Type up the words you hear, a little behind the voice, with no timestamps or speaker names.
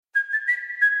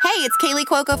Hey, it's Kaylee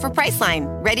Cuoco for Priceline.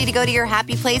 Ready to go to your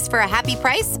happy place for a happy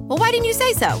price? Well, why didn't you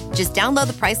say so? Just download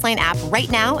the Priceline app right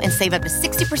now and save up to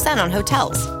 60% on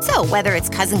hotels. So whether it's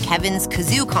Cousin Kevin's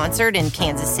Kazoo Concert in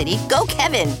Kansas City, go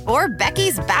Kevin, or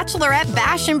Becky's Bachelorette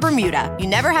Bash in Bermuda, you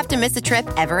never have to miss a trip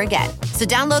ever again. So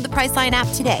download the Priceline app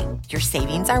today. Your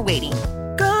savings are waiting.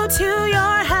 Go to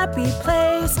your happy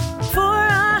place for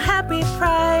a happy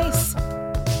price.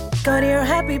 Go to your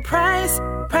happy price,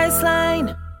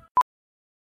 Priceline.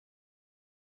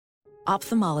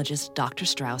 Ophthalmologist Dr.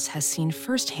 Strauss has seen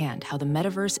firsthand how the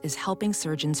metaverse is helping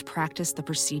surgeons practice the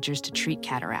procedures to treat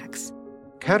cataracts.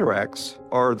 Cataracts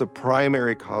are the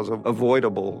primary cause of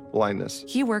avoidable blindness.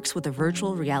 He works with a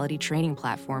virtual reality training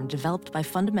platform developed by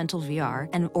Fundamental VR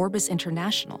and Orbis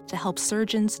International to help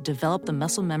surgeons develop the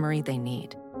muscle memory they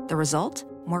need. The result?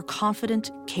 More confident,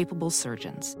 capable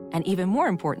surgeons. And even more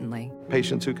importantly,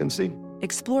 Patients who can see.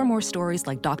 explore more stories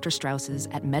like Dr. Strauss's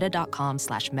at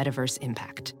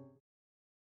meta.com/metaverseimpact.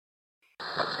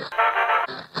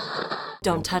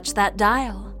 Don't touch that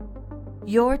dial.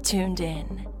 You're tuned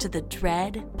in to the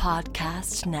Dread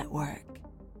Podcast Network.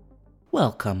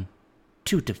 Welcome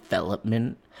to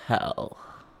Development Hell.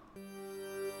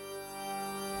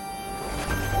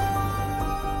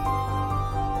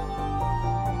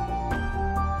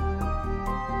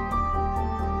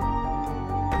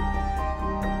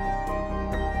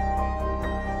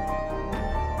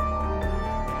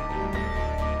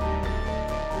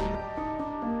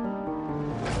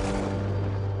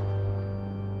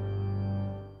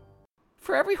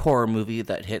 For every horror movie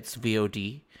that hits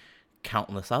VOD,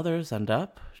 countless others end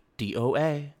up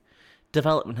DOA.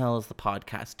 Development Hell is the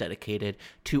podcast dedicated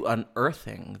to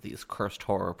unearthing these cursed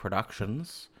horror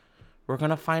productions. We're going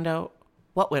to find out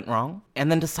what went wrong,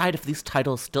 and then decide if these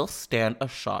titles still stand a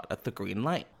shot at the green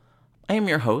light. I am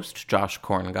your host, Josh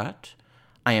Korngut.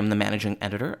 I am the managing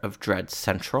editor of Dread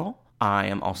Central. I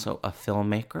am also a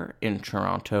filmmaker in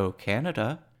Toronto,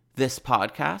 Canada. This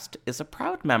podcast is a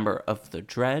proud member of the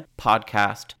Dread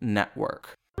Podcast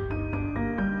Network.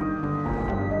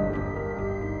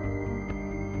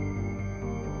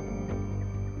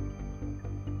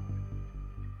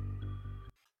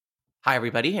 Hi,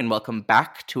 everybody, and welcome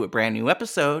back to a brand new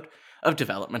episode of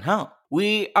Development Hell.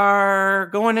 We are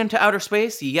going into outer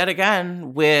space yet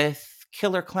again with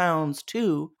Killer Clowns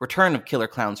 2, Return of Killer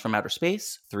Clowns from Outer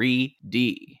Space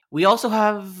 3D. We also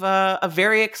have a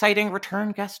very exciting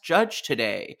return guest judge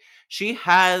today. She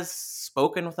has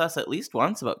spoken with us at least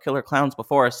once about Killer Clowns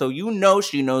before, so you know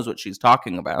she knows what she's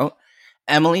talking about.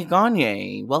 Emily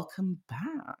Gagne, welcome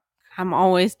back. I'm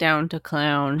always down to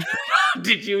clown.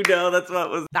 Did you know that's what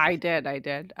was? I did.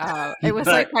 It was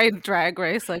like my Drag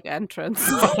Race entrance.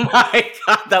 Oh my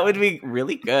god, that would be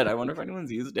really good. I wonder if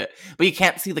anyone's used it. But you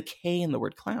can't see the K in the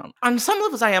word clown. On some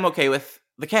levels, I am okay with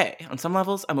the K. On some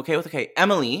levels, I'm okay with the K.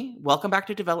 Emily, welcome back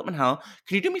to Development Hell.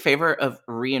 Can you do me a favor of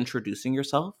reintroducing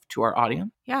yourself to our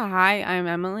audience? Yeah, hi, I'm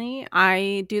Emily.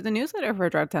 I do the newsletter for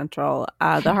Dread Central.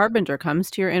 The Harbinger comes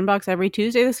to your inbox every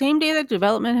Tuesday, the same day that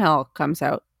Development Hell comes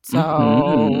out. So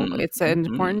it's an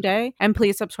important day, and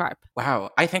please subscribe. Wow.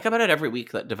 I think about it every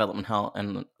week that Development Hell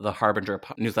and the Harbinger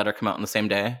newsletter come out on the same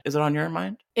day. Is it on your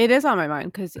mind? It is on my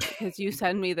mind because you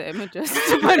send me the images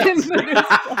to put in the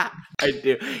newsletter. I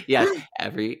do. Yes.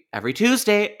 Every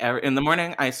Tuesday in the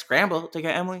morning, I scramble to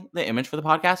get Emily the image for the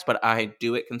podcast, but I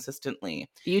do it consistently.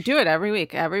 You do it every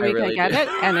week. Every week really I get do. it,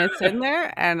 and it's in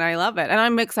there, and I love it. And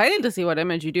I'm excited to see what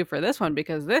image you do for this one,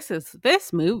 because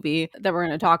this movie that we're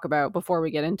going to talk about before we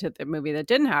get into the movie that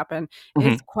didn't happen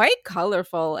is quite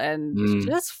colorful and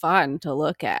just fun to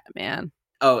look at, man.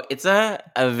 Oh, it's a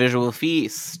visual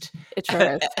feast. It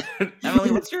sure is.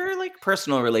 Emily, what's your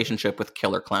personal relationship with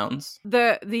Killer Clowns?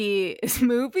 The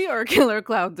movie or Killer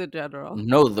Clowns in general?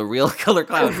 No, the real Killer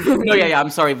Clowns. No, yeah,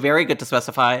 I'm sorry. Very good to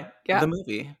specify. Yeah. The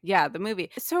movie. Yeah, the movie.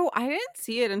 So I didn't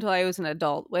see it until I was an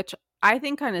adult, which I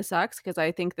think kind of sucks, because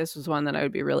I think this was one that I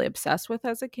would be really obsessed with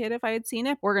as a kid if I had seen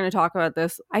it. We're going to talk about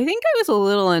this. I think I was a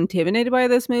little intimidated by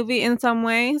this movie in some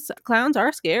ways. Clowns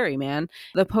are scary, man.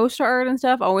 The poster art and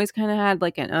stuff always kind of had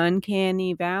an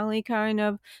uncanny valley kind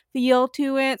of feel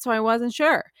to it, so I wasn't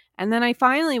sure. And then I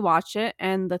finally watched it,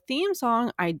 and the theme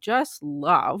song I just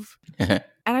love.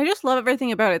 And I just love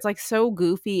everything about it. It's so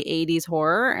goofy 80s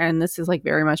horror, and this is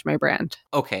very much my brand.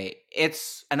 Okay,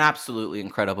 it's an absolutely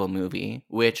incredible movie,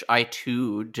 which I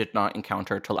too did not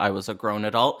encounter till I was a grown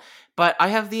adult. But I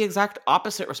have the exact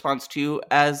opposite response to you,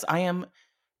 as I am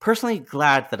personally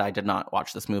glad that I did not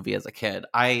watch this movie as a kid.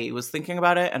 I was thinking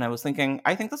about it, and I was thinking,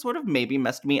 I think this would have maybe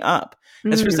messed me up.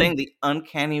 As you're saying, the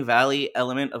uncanny valley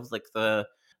element of the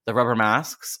The rubber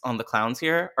masks on the clowns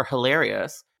here are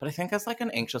hilarious. But I think as like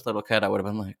an anxious little kid, I would have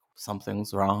been like,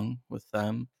 something's wrong with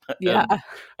them. Yeah. And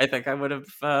I think I would have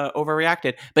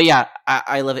overreacted. But yeah,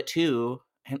 I love it too.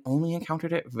 And only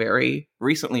encountered it very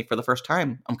recently for the first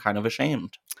time. I'm kind of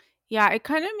ashamed. Yeah, it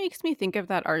kind of makes me think of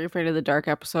that Are You Afraid of the Dark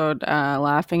episode,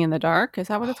 Laughing in the Dark. Is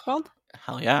that what it's called?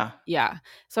 Hell yeah. Yeah.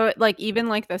 So it, like, even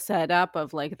like the setup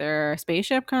of like their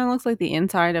spaceship kind of looks like the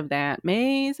inside of that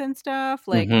maze and stuff.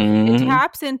 Like it Mhm.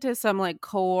 taps into some like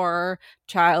core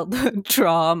childhood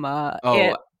trauma.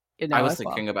 Oh, I was As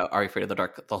well. thinking about Are You Afraid of the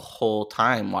Dark the whole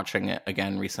time watching it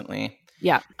again recently.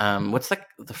 Yeah. What's like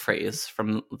the phrase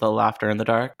from the Laughter in the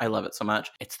Dark? I love it so much.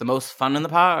 It's the most fun in the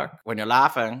park when you're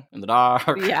laughing in the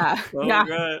dark. Yeah. So Yeah.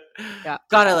 good. Yeah.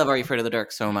 God, I love Are You Afraid of the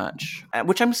Dark so much.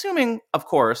 Which I'm assuming, of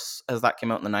course, as that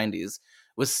came out in the 90s,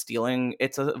 was stealing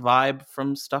its a vibe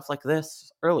from stuff like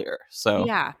this earlier. So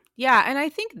Yeah. Yeah. And I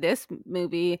think this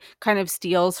movie kind of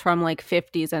steals from like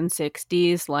 50s and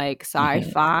 60s, like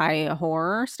sci-fi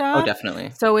horror oh, stuff.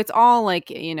 definitely. So it's all like,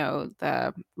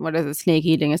 the, what is it, snake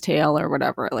eating his tail or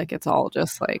whatever. Like it's all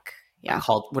just like, yeah.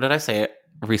 What did I say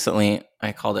recently?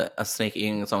 I called it a snake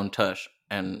eating its own tush.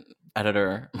 And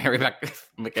editor Mary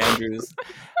McAndrews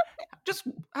just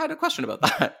had a question about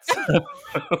that. So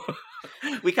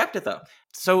we kept it though.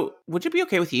 So would it be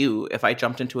okay with you if I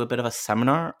jumped into a bit of a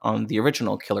seminar on the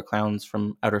original Killer Clowns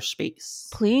from Outer Space?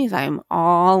 Please, I'm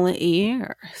all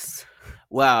ears.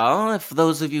 Well, if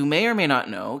those of you may or may not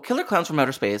know, Killer Clowns from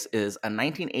Outer Space is a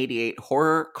 1988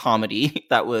 horror comedy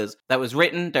that was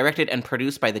written, directed, and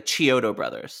produced by the Chiodo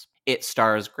brothers. It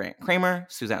stars Grant Kramer,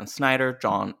 Suzanne Snyder,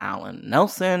 John Allen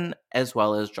Nelson, as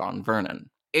well as John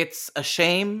Vernon. It's a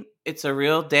shame, it's a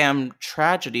real damn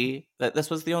tragedy that this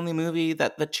was the only movie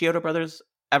that the Chiodo brothers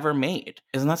ever made.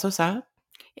 Isn't that so sad?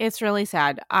 It's really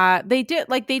sad. They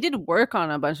did work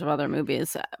on a bunch of other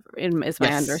movies, is my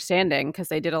Yes. understanding, because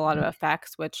they did a lot of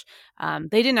effects, which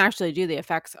they didn't actually do the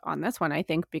effects on this one, I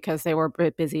think, because they were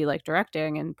busy like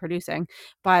directing and producing.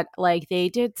 But like they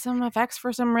did some effects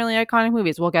for some really iconic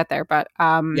movies. We'll get there, but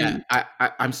Yeah,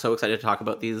 I'm so excited to talk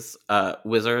about these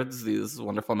wizards, these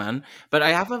wonderful men. But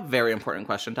I have a very important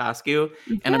question to ask you,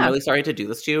 and I'm yeah. really sorry to do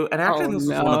this to you. And actually, Oh, this is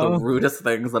one of no. the rudest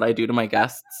things that I do to my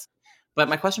guests. But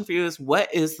my question for you is,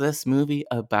 what is this movie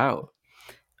about?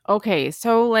 Okay,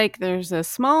 so like there's a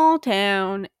small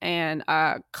town and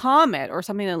a comet or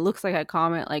something that looks like a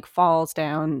comet like falls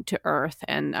down to Earth,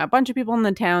 and a bunch of people in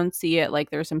the town see it. Like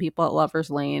there's some people at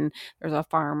Lover's Lane, there's a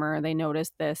farmer, they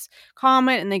notice this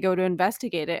comet and they go to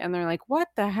investigate it, and they're like, what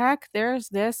the heck? There's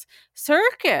this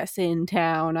circus in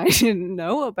town I didn't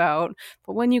know about.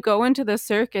 But when you go into the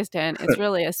circus tent, it's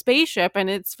really a spaceship and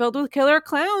it's filled with killer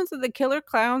clowns, and the killer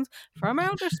clowns from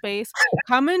outer space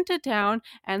come into town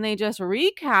and they just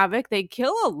wreak havoc. They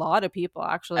kill a lot of people,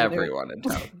 actually. Everyone in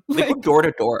town. They go door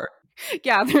to door.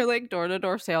 Yeah, they're like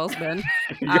door-to-door salesmen.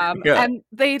 Yeah. And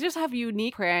they just have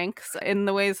unique pranks in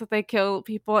the ways that they kill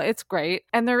people. It's great.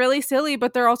 And they're really silly,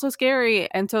 but they're also scary.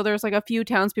 And so there's like a few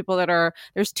townspeople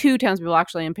there's two townspeople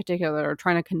actually in particular that are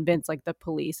trying to convince like the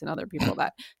police and other people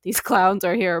that these clowns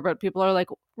are here. But people are like,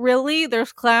 really?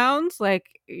 There's clowns? Like,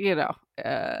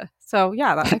 so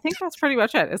yeah, I think that's pretty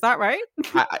much it. Is that right?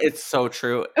 It's so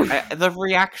true. The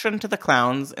reaction to the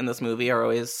clowns in this movie are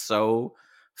always so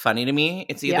funny to me.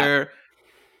 It's either,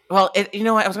 well, you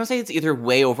know what? I was going to say it's either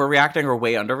way overreacting or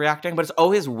way underreacting, but it's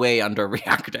always way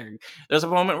underreacting. There's a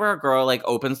moment where a girl like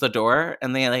opens the door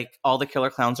and they like, all the killer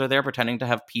clowns are there pretending to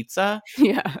have pizza.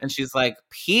 Yeah. And she's like,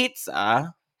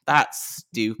 pizza? That's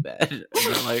stupid. And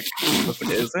they're like, if it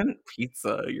isn't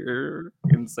pizza, you're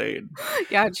insane.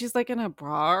 Yeah, she's like in a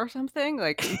bra or something.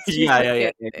 Like,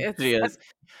 Yeah. It's, She is.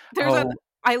 there's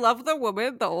I love the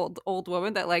woman, the old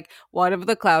woman that like one of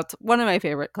the clowns, one of my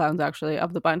favorite clowns actually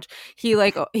of the bunch. He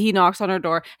knocks on her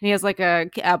door and he has like a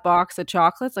box of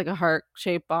chocolates, like a heart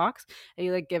shaped box, and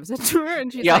he like gives it to her,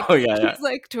 and she's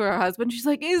like to her husband, she's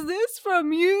like, "Is this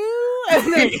from you?"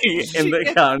 And then and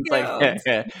the clown's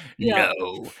like,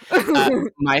 no.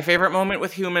 My favorite moment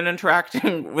with human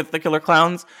interacting with the killer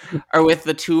clowns are with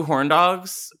the two horn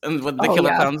dogs, and when the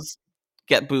killer clowns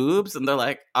get boobs and they're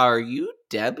like, are you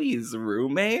Debbie's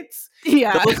roommates?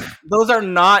 Yeah. Those are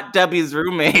not Debbie's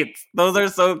roommates. Those are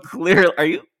so clear.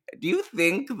 Do you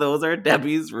think those are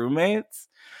Debbie's roommates?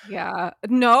 Yeah.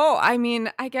 No, I mean,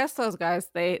 I guess those guys,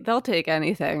 they'll take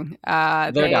anything.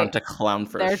 They're down to clown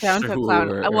for sure. They're down to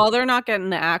clown. Well, they're not getting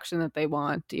the action that they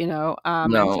want, No.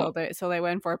 So they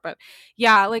went for it. But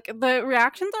yeah, like the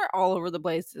reactions are all over the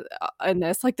place in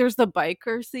this. Like there's the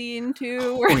biker scene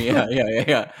too. Where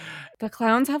yeah. the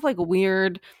clowns have like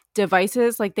weird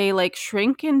devices, like they like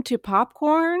shrink into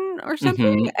popcorn or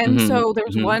something. And so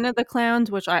there's one of the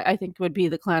clowns, which I think would be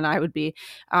the clown I would be,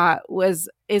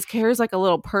 carries like a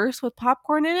little purse with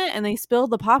popcorn in it, and they spill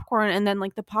the popcorn, and then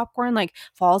like the popcorn like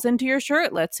falls into your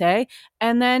shirt, let's say,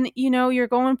 and then you're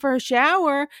going for a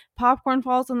shower, popcorn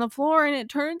falls on the floor, and it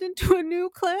turns into a new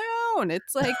clown.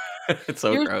 It's like it's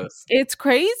so gross. It's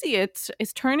crazy. It's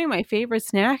turning my favorite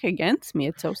snack against me.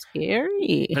 It's so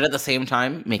scary. But at the same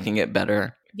time, making it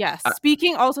better. Yes.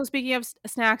 Speaking of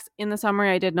snacks, in the summary,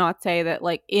 I did not say that,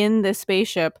 like, in this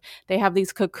spaceship, they have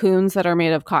these cocoons that are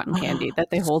made of cotton candy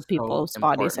that they hold people's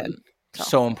bodies in.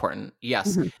 So important.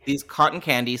 Yes. These cotton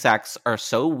candy sacks are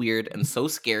so weird and so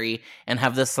scary and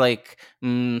have this like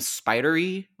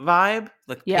spidery vibe,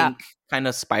 like pink kind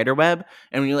of spider web.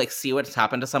 And when you like see what's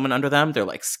happened to someone under them, their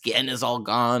like skin is all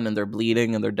gone and they're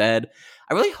bleeding and they're dead.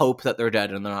 I really hope that they're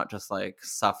dead and they're not just like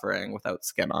suffering without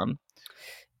skin on.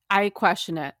 I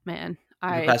question it, man.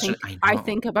 I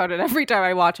think about it every time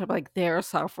I watch. I'm like, they're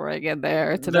suffering in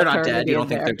there. They're not dead. You don't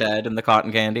think they're dead in the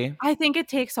cotton candy? I think it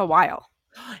takes a while.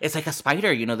 It's like a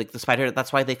spider, like the spider.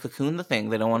 That's why they cocoon the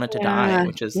thing. They don't want it to die,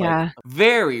 which is like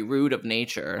very rude of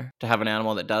nature to have an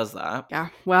animal that does that. Yeah.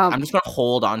 Well, I'm just going to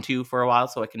hold on to you for a while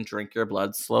so I can drink your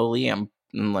blood slowly. I'm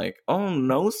like, oh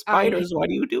no, spiders, why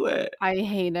do you do it? I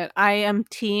hate it. I am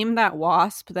team that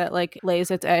wasp that like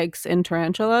lays its eggs in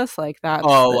tarantulas. Like that.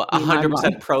 Oh,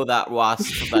 100% pro that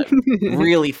wasp that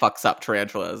really fucks up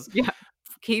tarantulas. Yeah.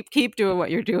 Keep doing what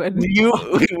you're doing.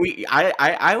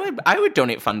 I would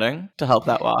donate funding to help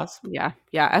that wasp. Yeah.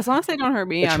 As long as they don't hurt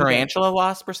me. A tarantula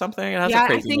wasp or something. It has a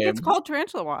crazy name. It's called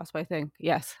tarantula wasp. I think.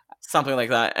 Yes. Something like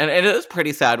that, and it is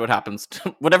pretty sad. What happens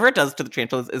to whatever it does to the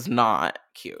tarantulas is not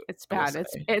cute. It's bad.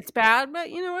 It's bad, but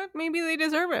you know what? Maybe they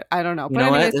deserve it. I don't know. But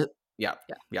anyways, yeah.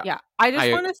 I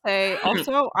just want to say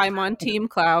also, I'm on Team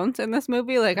Clowns in this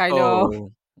movie. Like I know.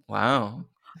 Oh, wow.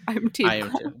 I'm Team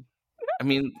Clowns. Too. I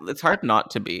mean, it's hard not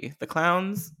to be. The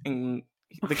clowns and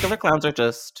the killer clowns are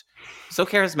just so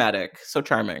charismatic, so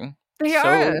charming. They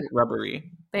are. So rubbery.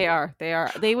 They are.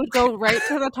 They would go right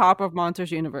to the top of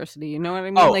Monsters University. You know what I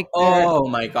mean? Oh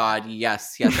my God.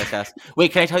 Yes.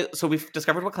 Wait, can I tell you? So we've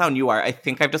discovered what clown you are. I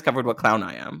think I've discovered what clown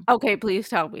I am. Okay, please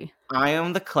tell me. I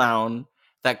am the clown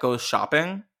that goes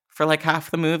shopping for like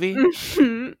half the movie.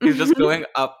 He's just going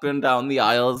up and down the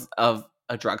aisles of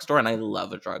a drugstore, and I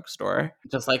love a drugstore.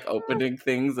 Just like opening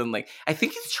things, and like I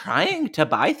think he's trying to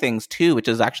buy things too, which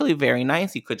is actually very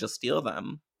nice. He could just steal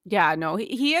them. Yeah, no,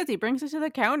 he is. He brings it to the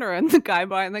counter, and the guy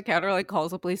behind the counter like calls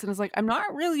the police and is like, I'm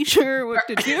not really sure what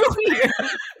to do here.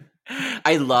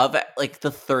 I love like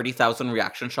the 30,000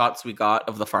 reaction shots we got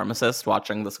of the pharmacist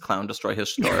watching this clown destroy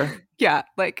his store. Yeah,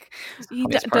 like he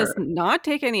does not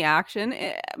take any action.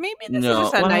 Maybe this is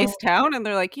just a nice town, and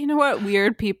they're like, you know what?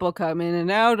 Weird people come in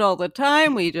and out all the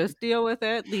time. We just deal with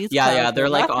it. They're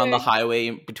like on the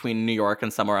highway between New York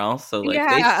and somewhere else, so like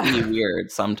they see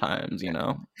weird sometimes,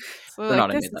 So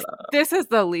like, this is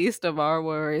the least of our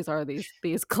worries. Are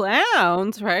these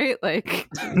clowns, right? Like,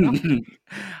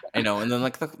 I know. And then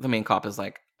like the main cop is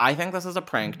like, I think this is a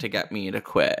prank to get me to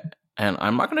quit, and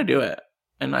I'm not going to do it.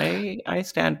 And I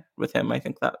stand with him. I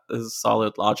think that is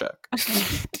solid logic.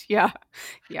 Yeah.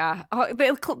 Oh,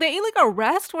 they like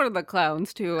arrest one of the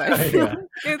clowns too.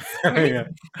 It's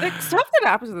the stuff that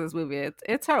happens in this movie.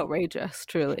 It's outrageous,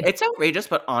 truly. It's outrageous,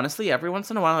 but honestly, every once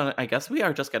in a while, and I guess we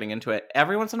are just getting into it.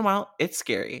 Every once in a while, it's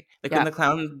scary. Like when the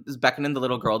clown is beckoning the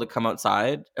little girl to come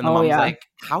outside, and the mom's like,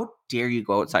 "How dare you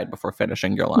go outside before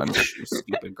finishing your lunch, you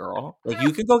stupid girl? Like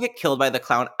you could go get killed by the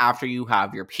clown after you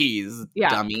have your peas,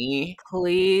 dummy.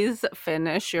 Please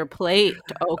finish your plate,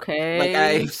 okay?" Like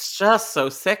I'm just so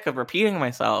sick of repeating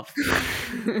myself.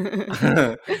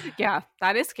 Yeah,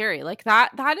 that is scary. Like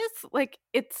that is like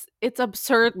it's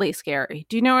absurdly scary.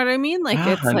 Do you know what I mean? Like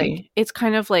it's honey. Like it's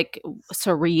kind of like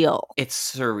surreal. It's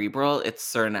cerebral. It's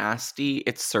sir nasty.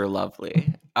 It's sir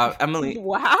lovely. Emily.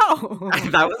 Wow.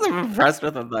 That was impressed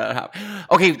with that happened.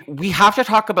 Okay, we have to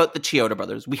talk about the Chioda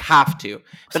brothers. We have to.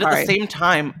 But at the same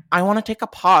time, I want to take a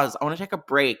pause. I want to take a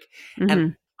break.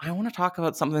 And I want to talk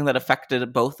about something that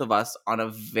affected both of us on a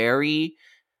very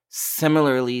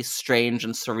similarly strange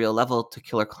and surreal level to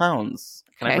Killer Clowns.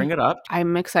 Can I bring it up?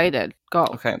 I'm excited. Go.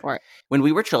 Okay. For it. When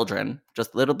we were children,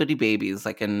 just little bitty babies,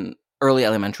 like in early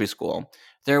elementary school,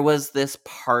 there was this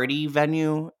party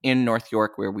venue in North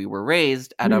York where we were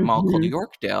raised at a mall called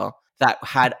Yorkdale that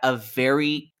had a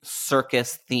very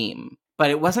circus theme. But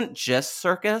it wasn't just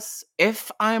circus.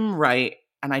 If I'm right,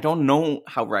 and I don't know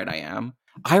how right I am,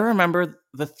 I remember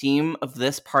the theme of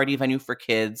this party venue for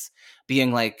kids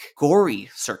being like gory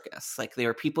circus. Like there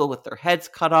were people with their heads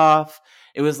cut off.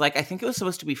 It was like, I think it was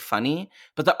supposed to be funny,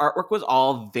 but the artwork was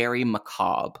all very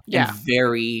macabre and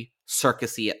very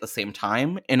circusy at the same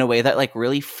time in a way that like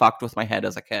really fucked with my head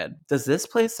as a kid. Does this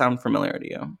place sound familiar to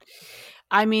you?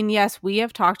 I mean, yes, we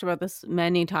have talked about this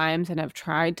many times and have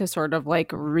tried to sort of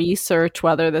like research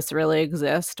whether this really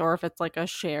exists or if it's like a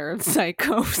shared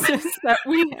psychosis that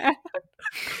we have.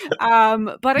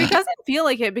 But it doesn't feel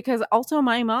like it because also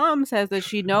my mom says that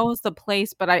she knows the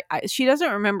place, but she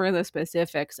doesn't remember the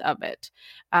specifics of it.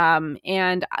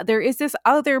 And there is this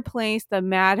other place, the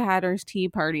Mad Hatter's Tea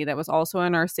Party, that was also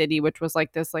in our city, which was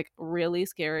like this like really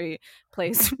scary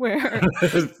place where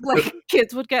like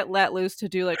kids would get let loose to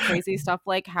do like crazy stuff,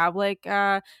 like have like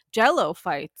Jello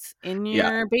fights in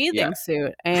your bathing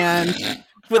suit and.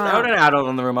 Without an adult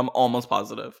in the room, I'm almost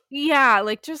positive. Yeah,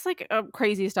 like just like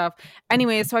crazy stuff.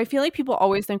 Anyway, so I feel like people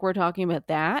always think we're talking about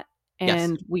that.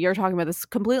 And we are talking about this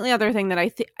completely other thing that I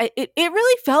think it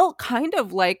really felt kind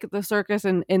of like the circus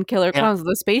in Killer Clowns,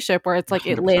 the spaceship, where it's like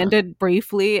 100%. It landed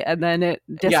briefly and then it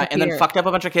disappeared. Yeah, and then fucked up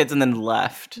a bunch of kids and then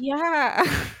left. Yeah.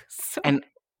 And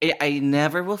I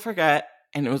never will forget.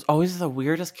 And it was always the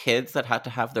weirdest kids that had to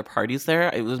have their parties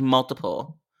there. It was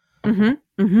multiple.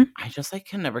 Mm-hmm. Mm-hmm. I just like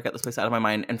can never get this place out of my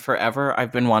mind. And forever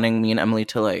I've been wanting me and Emily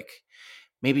to like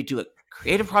maybe do a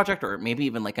creative project or maybe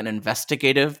even like an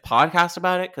investigative podcast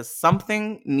about it because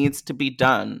something needs to be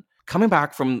done. Coming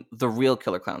back from the real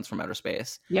Killer Clowns from Outer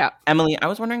Space. Yeah. Emily, I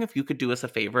was wondering if you could do us a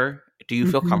favor. Do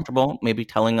you feel comfortable maybe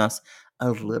telling us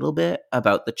a little bit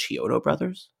about the Chiodo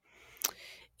brothers?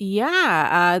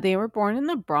 Yeah, they were born in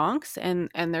the Bronx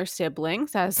and their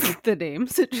siblings, as the name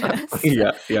suggests.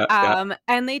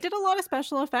 And they did a lot of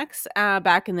special effects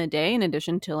back in the day, in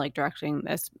addition to like directing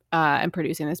this and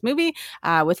producing this movie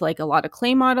with like a lot of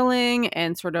clay modeling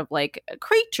and sort of like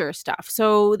creature stuff.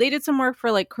 So they did some work for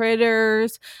like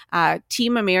Critters,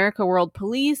 Team America World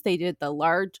Police. They did the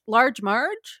Large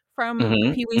Marge from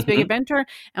Pee-wee's Big Adventure.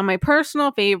 And my personal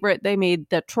favorite, they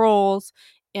made the Trolls.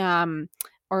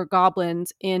 Or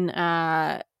goblins in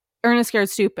Ernest Scared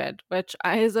Stupid, which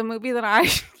is a movie that I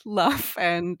love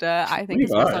and I think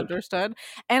is misunderstood.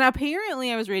 And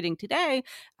apparently I was reading today,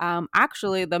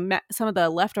 actually some of the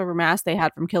leftover masks they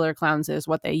had from Killer Clowns is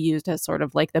what they used as sort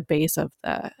of like the base of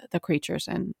the creatures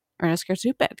in Ernest Scared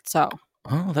Stupid. So.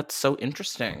 Oh, that's so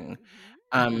interesting.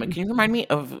 Can you remind me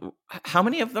of how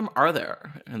many of them are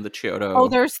there in the Chiodo? Oh,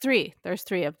 there's three. There's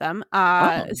three of them.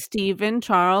 Stephen,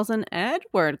 Charles, and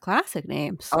Edward. Classic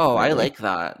names. Oh, I like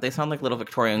that. They sound like little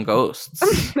Victorian ghosts.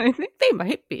 I think they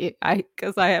might be.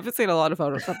 Because I haven't seen a lot of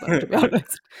photos of them, to be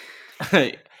honest.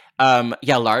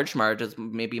 Large Marge is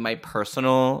maybe my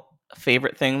personal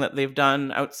favorite thing that they've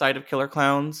done outside of Killer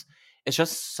Clowns. It's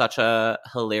just such a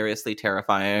hilariously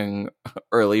terrifying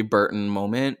early Burton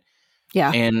moment.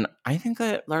 Yeah. And I think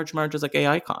that Large Marge is a gay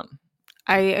icon.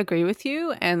 I agree with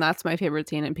you. And that's my favorite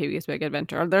scene in Pee-wee's Big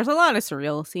Adventure. There's a lot of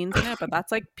surreal scenes in it, but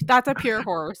that's a pure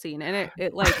horror scene. And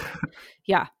it like,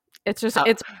 yeah, it's just,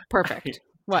 it's perfect.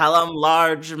 What? Tell him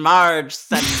Large Marge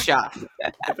sent ya.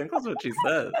 I think that's what she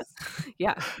says.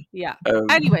 Yeah.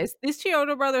 Anyways, these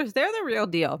Chiodo brothers, they're the real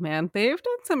deal, man. They've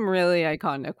done some really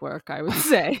iconic work, I would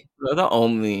say. They're the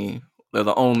only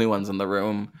ones in the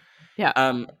room. Yeah.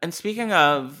 And speaking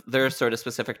of their sort of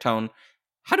specific tone,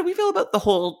 how do we feel about the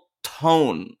whole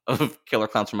tone of Killer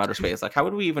Clowns from Outer Space? Like, how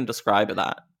would we even describe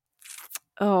that?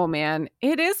 Oh, man.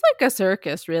 It is like a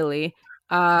circus, really.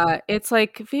 It's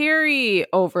like very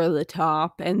over the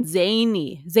top and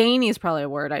zany. Zany is probably a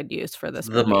word I'd use for this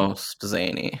movie. The most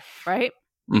zany. Right?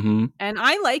 Mm-hmm. And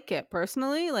I like it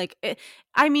personally. Like,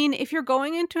 I mean, if you're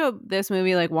going into this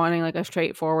movie like wanting like a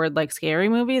straightforward like scary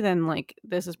movie, then like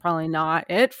this is probably not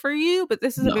it for you. But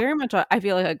this is very much I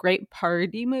feel like a great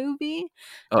party movie.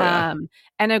 And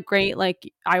a great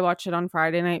like I watched it on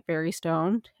Friday night, very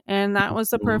stoned, and that was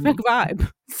the perfect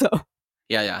vibe. So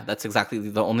yeah, that's exactly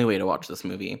the only way to watch this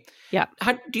movie. Yeah.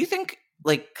 How do you think,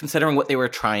 like, considering what they were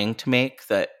trying to make,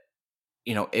 that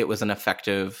it was an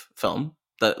effective film?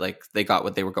 That like they got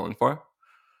what they were going for?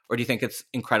 Or do you think it's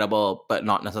incredible but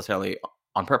not necessarily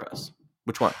on purpose?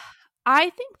 Which one? I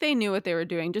think they knew what they were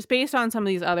doing just based on some of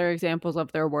these other examples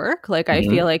of their work. Like I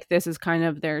feel like this is kind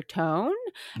of their tone.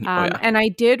 And I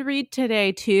did read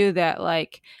today too that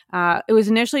like it was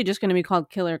initially just going to be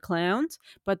called Killer Clowns,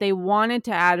 but they wanted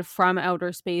to add From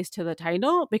Outer Space to the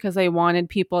title because they wanted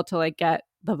people to like get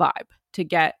the vibe, to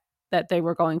get that they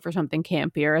were going for something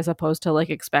campier as opposed to like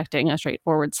expecting a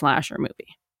straightforward slasher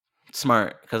movie.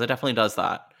 Smart, because it definitely does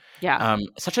that. Yeah.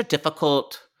 Such a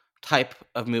difficult type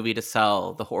of movie to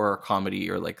sell, the horror comedy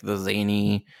or like the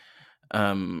zany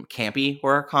campy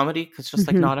horror comedy because just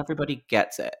like not everybody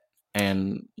gets it,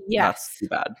 and that's too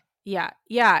bad. Yeah.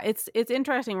 It's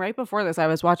interesting. Right before this, I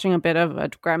was watching a bit of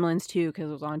Gremlins 2 because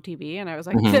it was on TV, and I was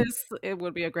like, it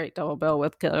would be a great double bill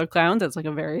with Killer Clowns. It's like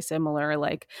a very similar,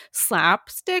 like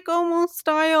slapstick almost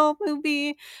style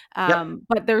movie.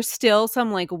 But there's still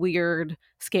some like weird,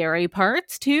 scary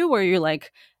parts too, where you're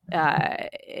like,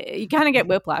 you kind of get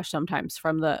whiplash sometimes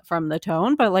from the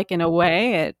tone, but like in a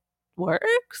way, it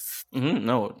works.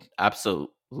 No,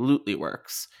 absolutely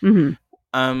works.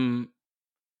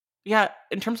 Yeah,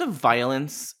 in terms of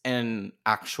violence and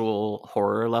actual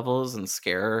horror levels and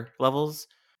scare levels,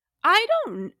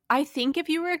 I think if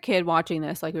you were a kid watching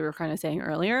this, like we were kind of saying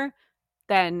earlier,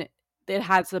 then it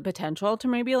has the potential to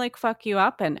maybe like fuck you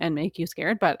up and make you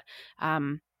scared. But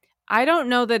I don't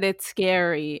know that it's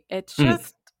scary. It's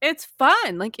just, it's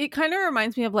fun. Like it kind of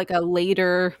reminds me of like a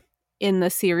later in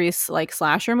the series like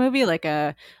slasher movie, like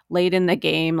a late in the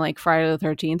game, like Friday the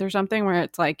 13th or something, where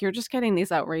it's like you're just getting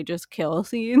these outrageous kill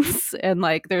scenes and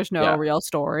like there's no real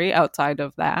story outside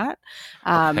of that.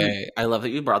 Okay, I love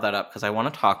that you brought that up because I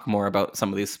want to talk more about some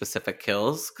of these specific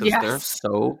kills because they're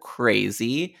so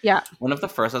crazy. Yeah. One of the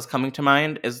first that's coming to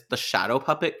mind is the shadow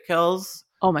puppet kills.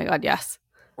 Oh my God, yes.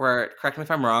 Where, correct me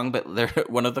if I'm wrong, but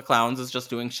one of the clowns is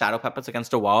just doing shadow puppets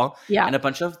against a wall. Yeah. And a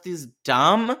bunch of these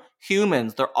dumb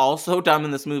humans, they're all so dumb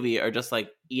in this movie, are just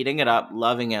like eating it up,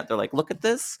 loving it. They're like, look at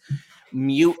this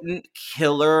mutant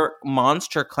killer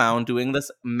monster clown doing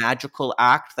this magical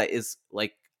act that is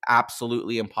like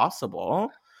absolutely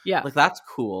impossible. Yeah. Like, that's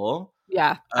cool.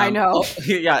 Yeah, I know.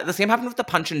 Yeah, the same happened with the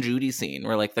Punch and Judy scene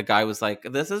where like the guy was like,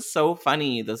 this is so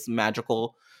funny, this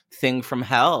magical thing from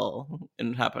hell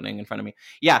and happening in front of me.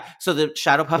 Yeah, so the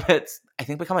shadow puppets, I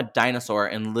think, become a dinosaur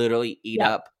and literally eat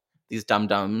up these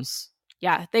dum-dums.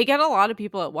 Yeah, they get a lot of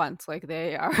people at once. Like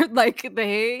they are like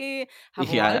they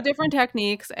have a lot of different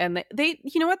techniques, and they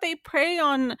you know what, they prey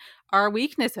on our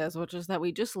weaknesses, which is that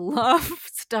we just love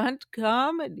stunt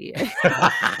comedy.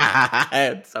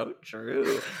 It's so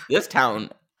true. This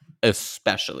town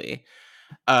especially.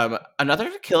 Another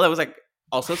kill that was like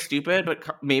also stupid, but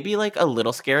maybe like a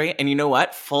little scary. And you know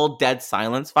what? Full Dead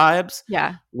Silence vibes.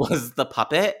 Yeah, was the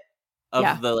puppet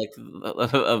of the like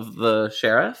of the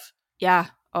sheriff. Yeah.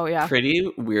 Oh yeah.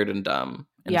 Pretty weird and dumb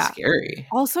and scary.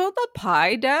 Also the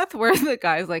pie death where the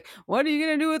guy's like, what are you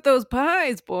going to do with those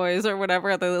pies, boys? Or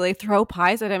whatever. They throw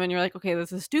pies at him and you're like, okay,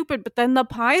 this is stupid. But then the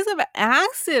pies have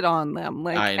acid on them.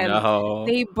 Like, I know.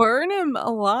 They burn him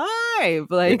alive.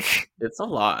 Like it's a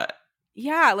lot.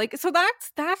 Yeah, like so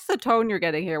that's the tone you're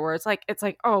getting here where it's like,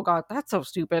 oh God, that's so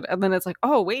stupid. And then it's like,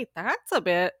 oh wait, that's a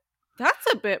bit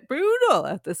brutal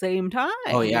at the same time.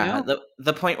 Oh yeah, you know?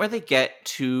 the point where they get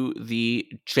to the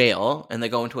jail and they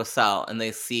go into a cell and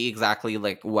they see exactly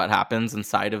like what happens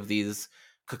inside of these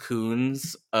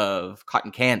cocoons of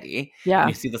cotton candy. Yeah, and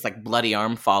you see this like bloody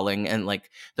arm falling, and like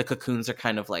the cocoons are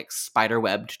kind of like spider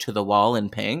webbed to the wall in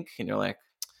pink, and you're like,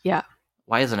 yeah,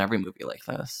 why isn't every movie like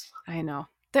this? I know.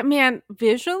 That man,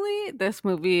 visually, this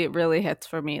movie really hits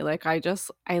for me. Like I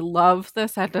love the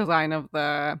set design of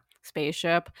the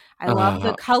spaceship. I love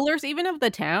the colors even of the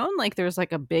town. Like there's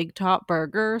like a Big Top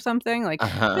Burger or something. Like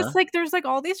it's like there's like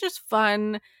all these just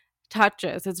fun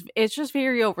touches. It's just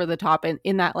very over the top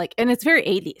in that like, and it's very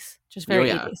 80s. Just very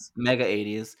 80s. Mega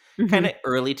 80s. Kind of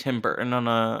early Tim Burton on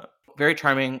a very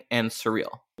charming and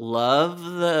surreal. Love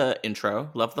the intro.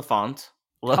 Love the font.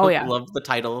 Love the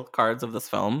title cards of this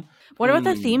film. What about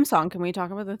the theme song? Can we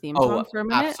talk about the theme song for a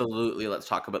minute? Absolutely. Let's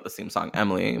talk about the theme song.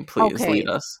 Emily, please lead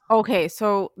us. Okay,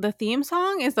 so the theme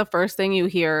song is the first thing you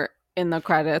hear in the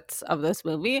credits of this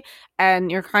movie,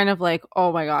 and you're kind of like,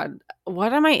 oh my God,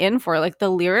 what am I in for? Like the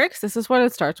lyrics, this is what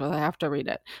it starts with. I have to read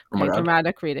it. Okay,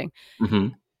 dramatic reading.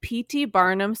 P.T.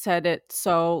 Barnum said it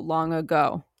so long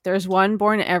ago. There's one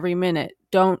born every minute.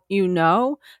 Don't you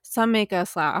know? Some make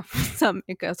us laugh. Some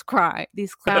make us cry.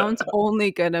 These clowns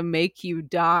only gonna make you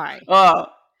die.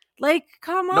 Like,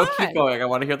 come on. No, keep going. I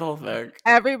want to hear the whole thing.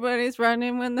 Everybody's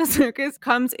running when the circus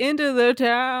comes into the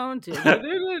town.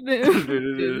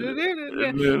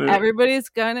 Everybody's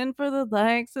gunning for the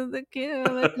likes of the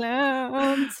killer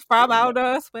clowns from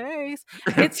outer space.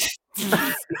 It's...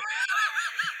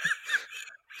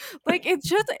 like, it's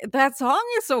just, that song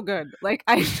is so good. Like,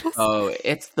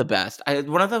 it's the best.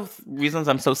 One of the reasons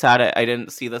I'm so sad I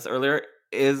didn't see this earlier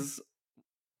is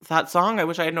that song. I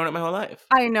wish I had known it my whole life.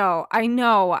 I know.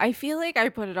 I feel like I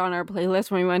put it on our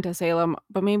playlist when we went to Salem,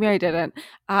 but maybe I didn't.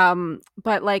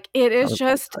 But like, it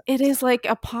is like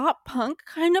a pop punk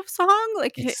kind of song.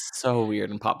 Like it's so weird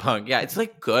and pop punk. Yeah, it's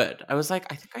like good. I was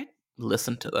like, I think I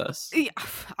listen to this. Yeah,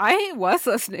 I was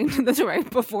listening to this right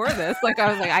before this. Like,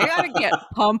 I was like, I gotta get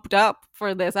pumped up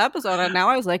for this episode. And now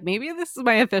I was like, maybe this is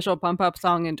my official pump up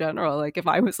song in general. Like, if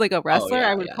I was like a wrestler,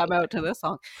 I would come out to this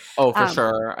song. Oh, for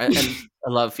sure. And I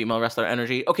love female wrestler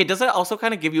energy. Okay, does it also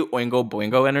kind of give you Oingo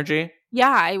Boingo energy? Yeah,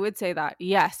 I would say that.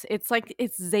 Yes, it's like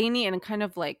it's zany and kind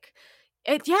of like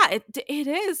it. Yeah, it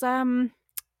is.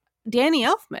 Danny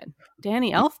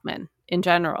Elfman in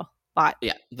general. But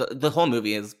yeah, the whole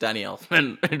movie is Danny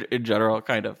Elfman in general,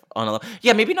 kind of on a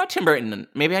yeah. Maybe not Tim Burton.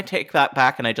 Maybe I take that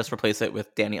back and I just replace it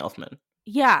with Danny Elfman.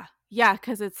 Yeah,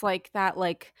 because it's like that,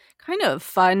 like kind of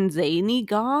fun zany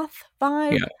goth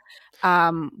vibe.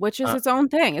 Yeah. Which is its own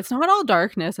thing. It's not all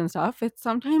darkness and stuff.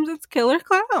 Sometimes it's killer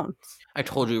clowns. I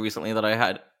told you recently that I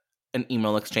had an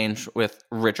email exchange with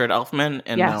Richard Elfman,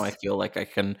 and now I feel like I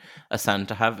can ascend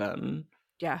to heaven.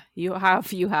 Yeah, you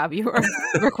have. You are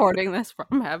recording this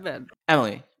from heaven.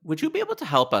 Emily, would you be able to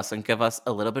help us and give us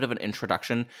a little bit of an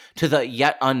introduction to the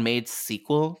yet unmade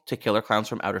sequel to Killer Clowns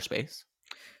from Outer Space?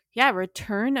 Yeah,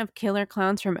 Return of Killer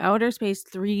Clowns from Outer Space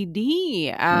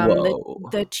 3D.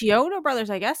 The Chiodo brothers,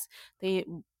 I guess, they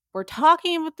were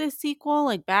talking about this sequel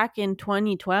like back in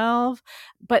 2012,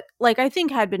 but like I think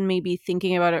had been maybe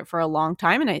thinking about it for a long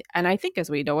time, and I think, as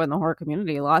we know in the horror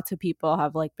community, lots of people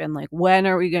have like been like, when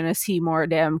are we going to see more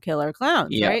damn Killer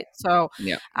Clowns, right? So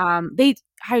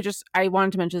I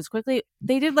wanted to mention this quickly.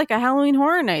 They did like a Halloween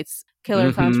Horror Nights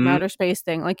Killer Clowns from Outer Space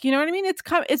thing, like, you know what I mean?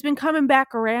 It's been coming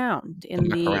back around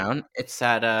It's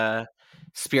at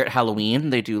Spirit Halloween.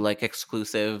 They do like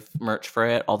exclusive merch for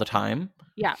it all the time.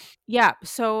 Yeah.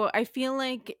 So I feel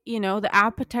like, the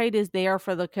appetite is there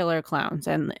for the Killer Clowns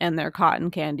and their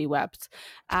cotton candy webs.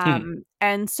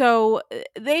 And so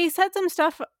they said some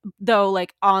stuff, though,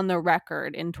 like on the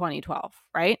record in 2012,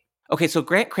 right? Okay, so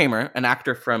Grant Kramer, an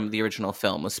actor from the original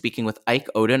film, was speaking with Ike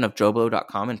Odin of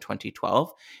JoBlo.com in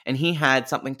 2012, and he had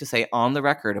something to say on the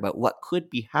record about what could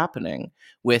be happening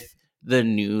with the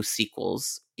new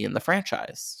sequels in the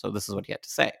franchise. So this is what he had to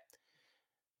say.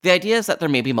 The idea is that there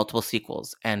may be multiple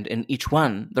sequels, and in each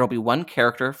one, there will be one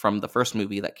character from the first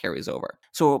movie that carries over.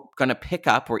 So we're going to pick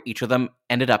up where each of them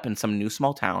ended up in some new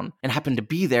small town and happened to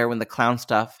be there when the clown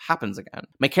stuff happens again.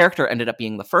 My character ended up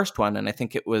being the first one, and I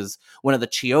think it was one of the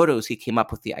Chiodos who came up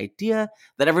with the idea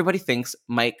that everybody thinks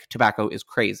Mike Tobacco is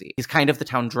crazy. He's kind of the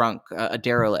town drunk, a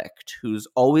derelict, who's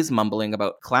always mumbling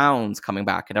about clowns coming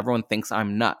back, and everyone thinks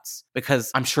I'm nuts, because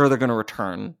I'm sure they're going to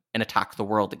return and attack the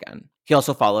world again. He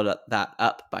also followed that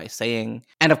up by saying,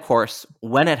 and of course,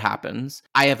 when it happens,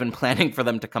 I have been planning for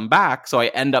them to come back, so I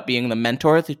end up being the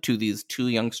mentor to these two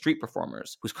young street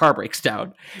performers whose car breaks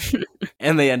down,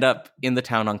 and they end up in the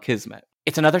town on Kismet.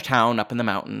 It's another town up in the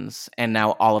mountains, and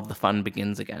now all of the fun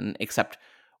begins again, except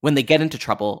when they get into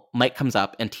trouble, Mike comes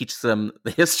up and teaches them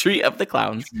the history of the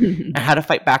clowns and how to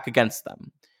fight back against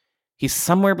them. He's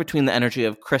somewhere between the energy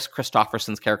of Chris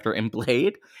Christopherson's character in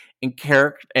Blade and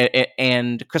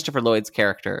Christopher Lloyd's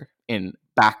character in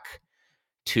Back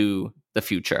to the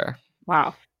Future.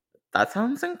 Wow. That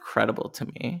sounds incredible to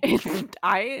me.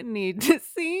 I need to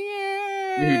see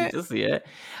it. You need to see it.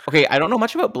 Okay, I don't know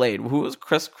much about Blade. Who was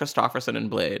Chris Christopherson in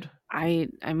Blade? I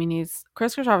mean,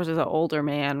 Chris Christopherson is an older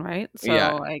man, right? So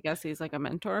yeah. I guess he's like a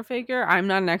mentor figure. I'm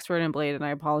not an expert in Blade, and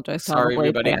I apologize to all the Blade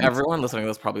everybody. fans. Everyone listening to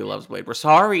this probably loves Blade. We're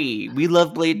sorry. We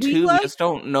love Blade too. We just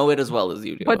don't know it as well as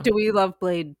you do. But do we love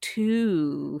Blade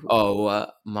 2? Oh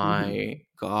my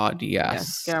God,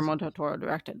 yes. Guillermo del Toro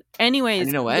directed. Anyways, and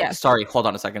you know what? Yes. Sorry, hold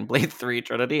on a second. Blade 3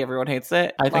 Trinity. Everyone hates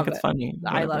it. I think it's funny.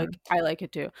 Whatever. I like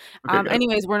it too. Okay,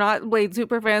 anyways, we're not Blade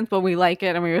super fans, but we like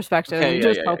it and we respect it. Okay, and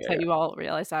we just hope that you all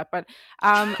realize that. But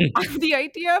the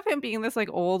idea of him being this like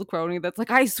old crony that's like,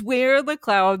 I swear the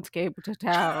clouds came to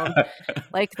town.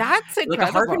 Like, that's incredible. Like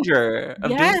a harbinger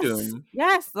of doom.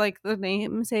 Yes, like the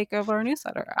namesake of our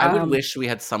newsletter. I would wish we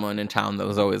had someone in town that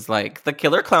was always like, the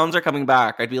killer clowns are coming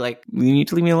back. I'd be like, you need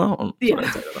to leave me alone.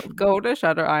 Go to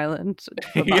Shutter Island.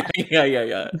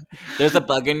 Yeah. There's a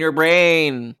bug in your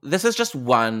brain. This is just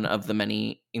one of the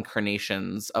many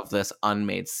incarnations of this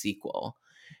unmade sequel,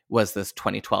 was this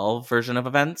 2012 version of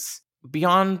events.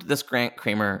 Beyond this Grant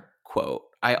Kramer quote,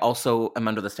 I also am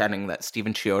under the understanding that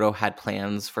Stephen Chiodo had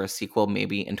plans for a sequel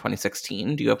maybe in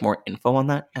 2016. Do you have more info on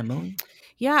that, Emily?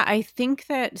 Yeah, I think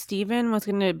that Stephen was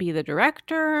going to be the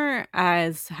director,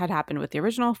 as had happened with the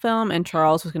original film, and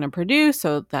Charles was going to produce.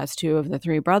 So that's two of the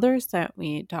three brothers that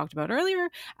we talked about earlier.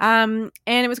 And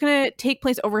it was going to take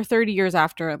place over 30 years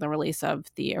after the release of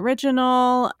the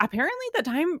original. Apparently, the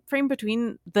time frame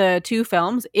between the two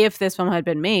films, if this film had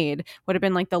been made, would have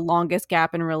been like the longest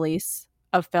gap in release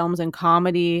of films in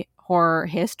comedy horror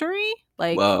history.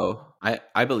 Like, whoa,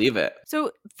 I believe it. so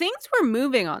things were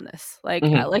moving on this.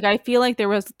 Mhm. Like I feel like there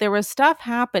was stuff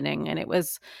happening, and it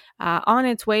was on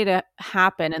its way to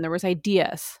happen, and there was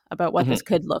ideas about what Mhm. this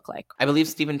could look like. I believe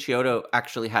Stephen Chiodo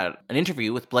actually had an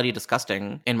interview with Bloody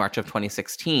Disgusting in March of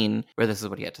 2016, where this is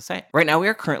what he had to say. Right now, we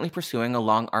are currently pursuing a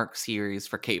long arc series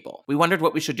for cable. We wondered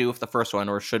what we should do with the first one,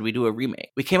 or should we do a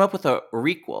remake? We came up with a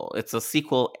requel. It's a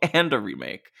sequel and a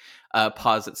remake.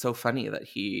 Pause. It's so funny that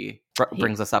he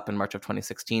brings us up in March of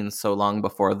 2016, so long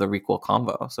before the requel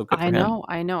convo. So good for him.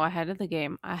 I know, ahead of the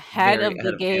game. Very Of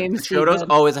the game, Chiodo's Stephen.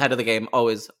 always ahead of the game.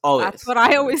 Always. That's what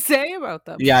I always say about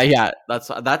them. Yeah. That's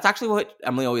actually what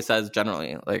Emily always says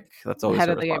generally. Like, that's always Ahead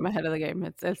her of the game, response. ahead of the game.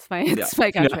 It's my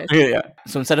catchphrase. Yeah.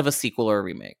 So instead of a sequel or a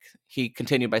remake, he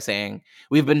continued by saying,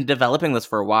 "We've been developing this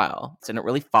for a while, and it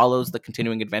really follows the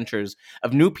continuing adventures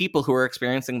of new people who are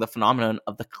experiencing the phenomenon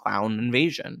of the clown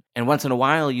invasion. And once in a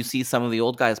while, you see some of the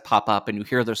old guys pop up and you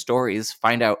hear their stories,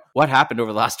 find out what happened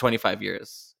over the last 25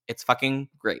 years. It's fucking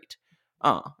great."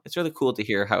 Oh, it's really cool to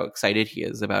hear how excited he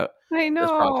is about I this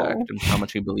project know. and how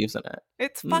much he believes in it.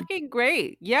 It's fucking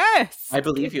great. Yes. I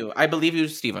believe you. I believe you,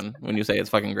 Stephen, when you say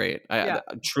it's fucking great. Yeah.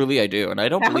 Truly, I do. And I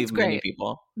don't Sounds believe many great.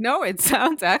 people. No, it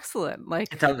sounds excellent.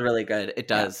 Like, It sounds really good. It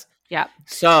does. yeah.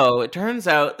 So it turns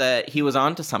out that he was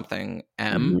onto something,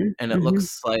 M, Mhm, and it mhm.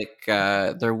 looks like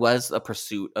there was a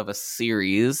pursuit of a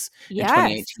series in Yes.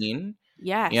 2018.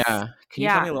 Yes. Yeah. Can you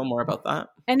tell me a little more about that?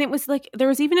 And it was like there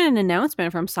was even an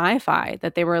announcement from Sci-Fi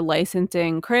that they were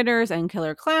licensing Critters and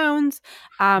Killer Clowns.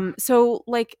 So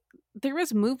like there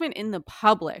was movement in the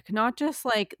public, not just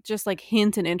like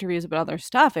hints and interviews about other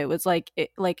stuff. It was like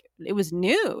it was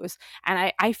news.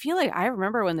 And I feel like I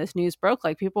remember when this news broke,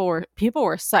 like people were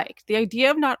psyched. The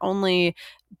idea of not only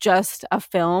just a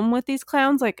film with these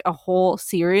clowns, like a whole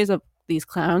series of these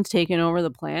clowns taking over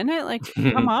the planet, like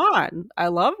come on. I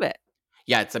love it.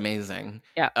 Yeah, it's amazing.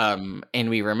 Yeah. And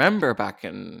we remember back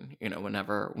in,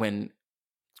 when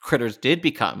Critters did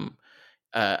become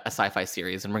a sci-fi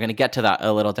series, and we're going to get to that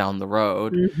a little down the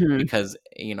road Mhm. because,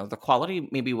 the quality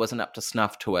maybe wasn't up to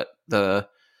snuff to what the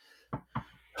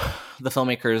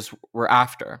filmmakers were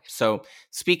after. So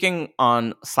speaking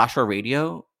on Slasher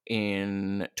Radio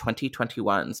in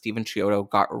 2021, Stephen Chiodo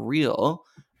got real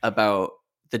about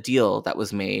the deal that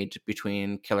was made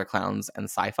between Killer Clowns and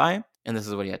Sci-Fi. And this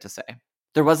is what he had to say.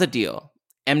 There was a deal.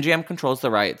 MGM controls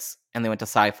the rights, and they went to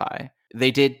Sci-Fi.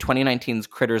 They did 2019's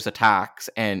Critters Attacks,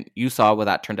 and you saw what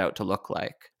that turned out to look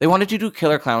like. They wanted to do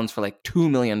Killer Clowns for like $2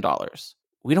 million.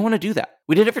 We don't want to do that.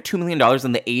 We did it for $2 million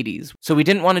in the 80s, so we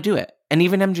didn't want to do it. And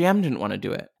even MGM didn't want to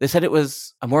do it. They said it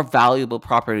was a more valuable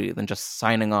property than just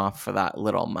signing off for that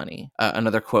little money.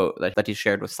 Another quote that he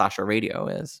shared with Slasher Radio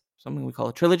is, "Something we call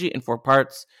a trilogy in 4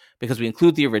 parts because we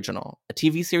include the original, a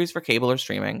TV series for cable or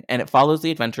streaming, and it follows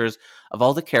the adventures of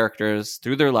all the characters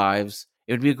through their lives.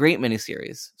 It would be a great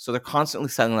miniseries. So they're constantly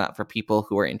selling that for people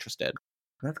who are interested."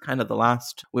 That's kind of the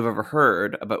last we've ever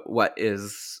heard about what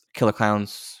is Killer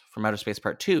Clowns from Outer Space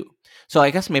Part 2. So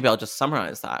I guess maybe I'll just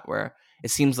summarize that, where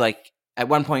it seems like at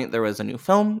one point there was a new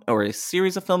film or a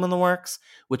series of film in the works,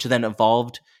 which then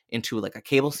evolved into like a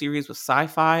cable series with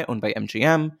Sci-Fi owned by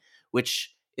MGM,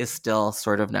 which is still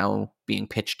sort of now being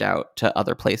pitched out to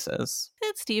other places.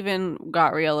 That Steven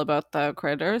got real about the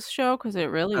Critters show because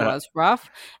it really was rough.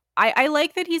 I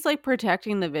like that he's like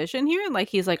protecting the vision here. Like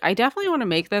he's like, I definitely want to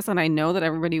make this, and I know that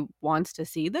everybody wants to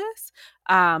see this.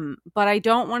 But I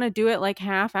don't want to do it like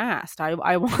half-assed.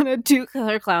 I want to do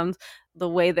Killer Clowns the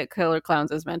way that Killer Clowns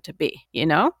is meant to be,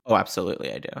 Oh,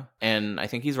 absolutely, I do. And I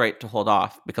think he's right to hold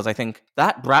off, because I think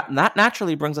that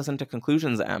naturally brings us into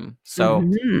conclusions, Em. So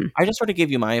I just sort of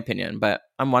gave you my opinion, but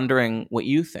I'm wondering what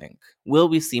you think. Will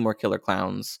we see more Killer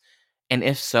Clowns? And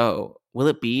if so, will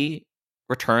it be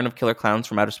Return of Killer Clowns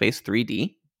from Outer Space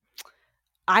 3D?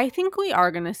 I think we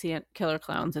are going to see Killer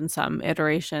Clowns in some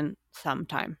iteration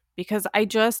sometime, because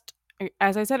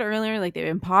as I said earlier, like they've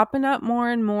been popping up more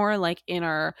and more, like in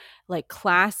our like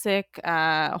classic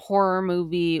horror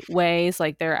movie ways.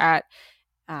 Like they're at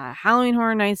Halloween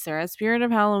Horror Nights, they're at Spirit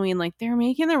of Halloween, like they're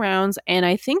making the rounds. And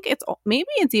I think maybe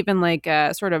it's even like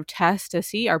a sort of test to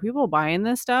see, are people buying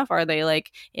this stuff? Are they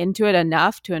like into it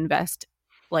enough to invest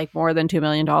like more than $2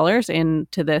 million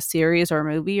into this series or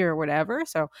movie or whatever?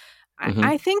 So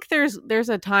I think there's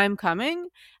a time coming,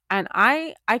 and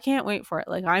I can't wait for it.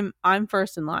 Like I'm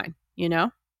first in line,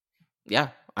 Yeah,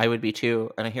 I would be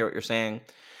too. And I hear what you're saying.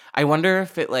 I wonder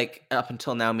if it, like, up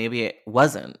until now, maybe it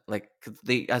wasn't. Like, 'cause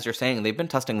as you're saying, they've been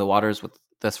testing the waters with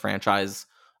this franchise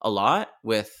a lot,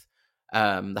 with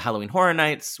the Halloween Horror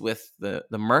Nights, with the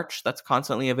merch that's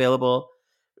constantly available.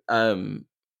 And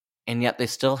yet they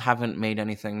still haven't made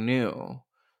anything new.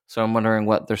 So I'm wondering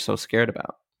what they're so scared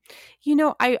about. You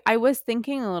know, I was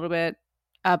thinking a little bit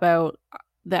about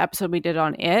the episode we did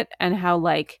on it and how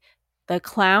like the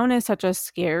clown is such a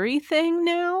scary thing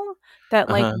now that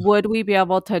like Uh-huh. would we be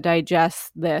able to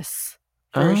digest this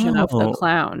version of the Oh,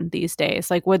 clown these days?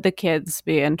 Like would the kids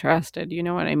be interested? You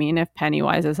know what I mean? If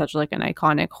Pennywise is such like an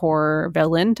iconic horror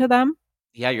villain to them.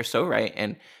 yeah, you're so right.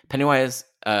 And Pennywise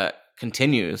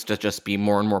continues to just be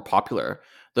more and more popular.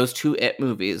 Those two It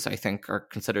movies, I think, are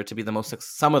considered to be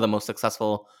some of the most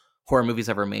successful horror movies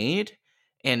ever made.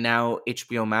 And now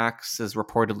HBO Max is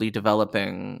reportedly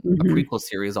developing a Mhm. prequel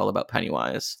series all about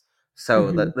Pennywise.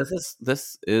 So Mhm.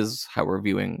 this is how we're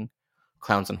viewing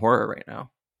clowns and horror right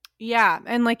now. Yeah,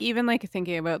 and like even like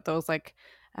thinking about those like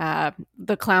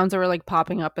the clowns that were like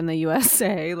popping up in the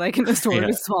USA, like in the sort Yeah.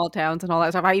 of small towns and all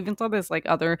that stuff. I even saw this like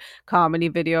other comedy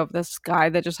video of this guy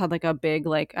that just had like a big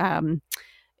like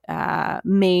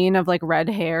mane of like red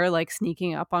hair like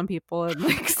sneaking up on people in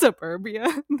like suburbia.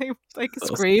 And they like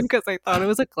So scream because they thought it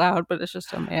was a clown, but it's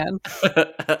just a man.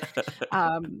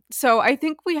 So I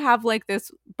think we have like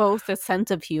this both a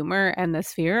sense of humor and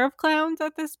this fear of clowns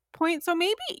at this point. So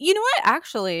maybe you know what,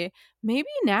 actually, maybe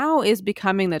now is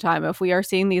becoming the time if we are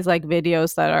seeing these like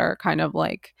videos that are kind of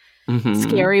like Mhm.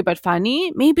 scary but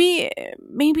funny. Maybe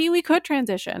we could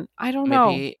transition. I don't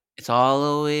know. Maybe it's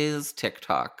always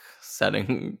TikTok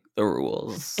setting the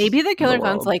rules Maybe the in the killer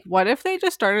clowns, world. like, what if they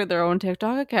just started their own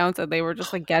TikTok accounts and they were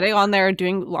just like getting on there and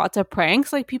doing lots of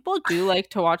pranks? Like, people do like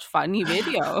to watch funny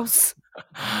videos,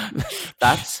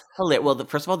 That's hilarious. Well,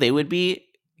 first of all, they would be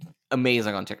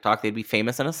amazing on TikTok. They'd be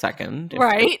famous in a second if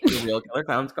right? the real killer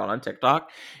clowns got on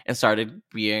TikTok and started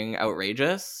being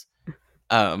outrageous.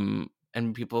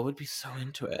 And people would be so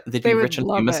into it. They'd They be rich would and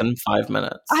love famous it. in 5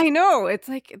 minutes. I know. It's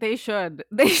like they should.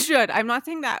 They should. I'm not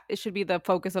saying that it should be the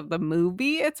focus of the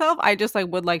movie itself. I just like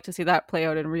would like to see that play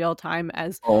out in real time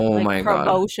as Oh like my god.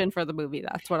 promotion for the movie.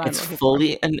 That's what I'm It's looking for.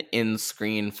 fully an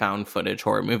in-screen found footage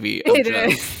horror movie It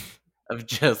is. of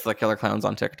just the killer clowns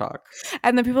on TikTok.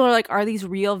 And then people are like, are these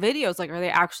real videos? Like, are they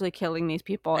actually killing these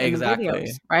people in the videos?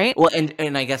 Exactly. Right? Well,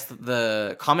 and I guess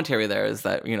the commentary there is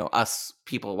that, us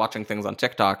people watching things on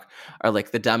TikTok are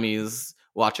like the dummies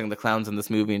watching the clowns in this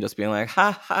movie and just being like,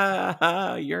 ha ha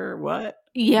ha, you're what? Not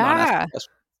asking Yeah. questions.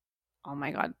 Oh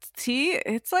my god. See,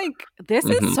 it's like this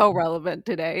is Mhm. so relevant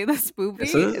today. This This movie,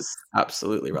 is it's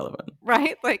absolutely relevant.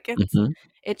 right? Like Mhm.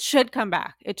 it should come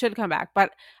back. It should come back.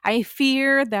 But I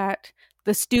fear that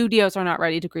the studios are not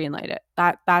ready to greenlight it.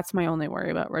 That's my only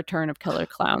worry about Return of Killer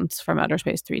Clowns from Outer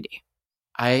Space 3D.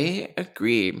 I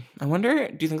agree. I wonder,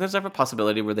 do you think there's ever a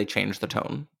possibility where they change the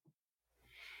tone?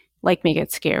 Like make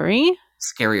it scary.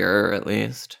 Scarier, at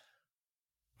least.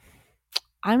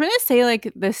 I'm gonna say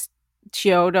like this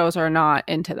Chiodos are not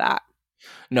into that.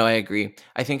 No, I agree.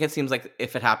 I think it seems like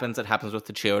if it happens with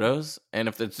the Chiodos. And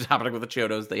if it's happening with the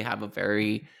Chiodos, they have a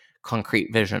very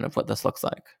concrete vision of what this looks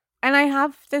like. And I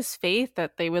have this faith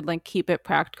that they would like keep it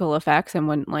practical effects and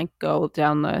wouldn't like go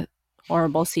down the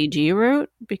horrible CG route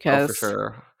Oh, for because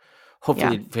sure. yeah,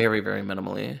 Hopefully very, very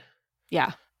minimally.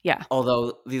 yeah, yeah.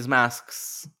 Although these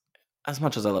masks, as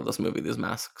much as I love this movie, these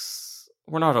masks,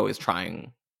 we're not always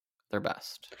trying their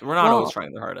best. We're not always Well,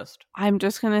 trying their hardest. I'm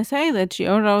just gonna say that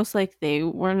Chiodos like they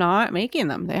were not making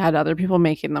them. They had other people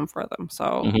making them for them.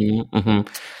 So Mm-hmm.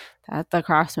 that's the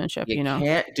craftsmanship, You you know.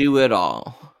 can't do it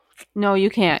all. No, you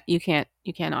can't. You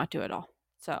cannot do it all.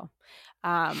 So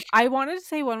I wanted to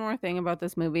say one more thing about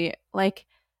this movie. Like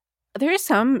there's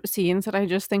some scenes that I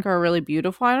just think are really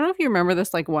beautiful. I don't know if you remember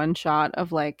this like one shot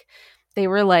of like they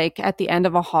were like at the end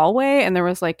of a hallway and there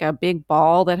was like a big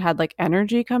ball that had like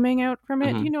energy coming out from it.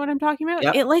 Do Mm-hmm. you know what I'm talking about?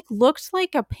 Yep, It like looked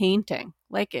like a painting.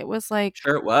 Like it was like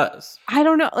sure it was. I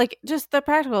don't know, like just the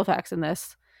practical effects in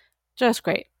this just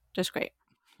great. Just great.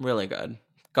 Really good.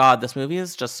 God, this movie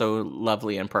is just so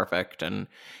lovely and perfect, and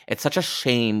it's such a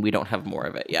shame we don't have more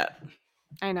of it yet.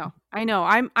 I know. I know.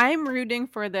 I'm rooting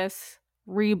for this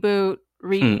reboot, Hmm.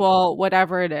 requel,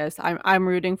 whatever it is. I'm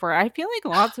rooting for it. I feel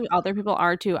like lots of other people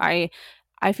are too. I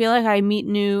feel like I meet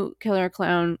new Killer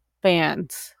Clown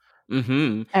fans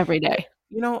Mm-hmm. every day.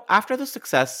 After the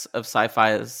success of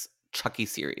Sci-Fi's Chucky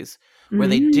series, where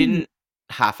they Mm. didn't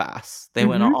half-ass, they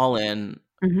went Mhm. all in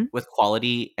Mhm. with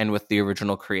quality and with the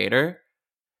original creator.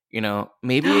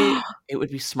 Maybe it would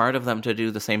be smart of them to do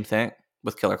the same thing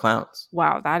with Killer Clowns.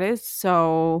 Wow, that's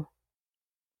so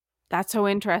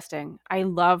interesting. I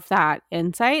love that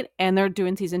insight. And they're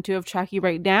doing season 2 of Chucky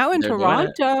right now in They're doing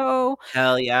it. Toronto.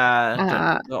 Hell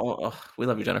yeah. We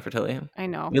love you, Jennifer Tilly. I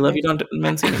know. We love you, Don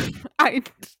Mancini.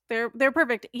 They're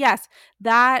perfect. Yes,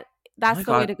 that's Oh my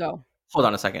the way God. to go. Hold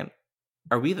on a second.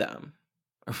 Are we them?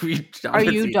 Are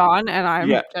you Dawn and I'm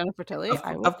Yeah. Jennifer Tilly?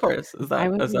 Of course. I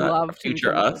would love to be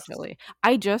future Jennifer us? Tilly.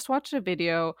 I just watched a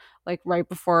video like right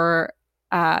before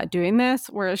doing this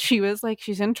where she was like,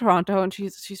 she's in Toronto and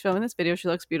she's filming this video. She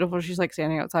looks beautiful. She's like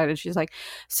standing outside and she's like,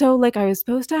 so like I was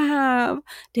supposed to have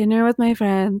dinner with my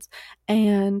friends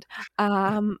and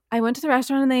I went to the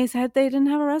restaurant and they said they didn't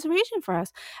have a reservation for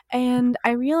us. And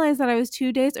I realized that I was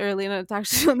 2 days early and it's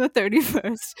actually on the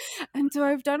 31st. And so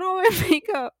I've done all my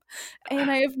makeup and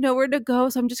I have nowhere to go.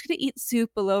 So I'm just going to eat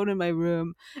soup alone in my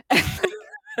room.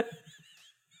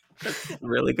 That's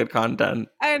really good content.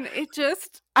 And it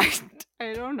just, I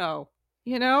don't know,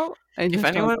 you know? If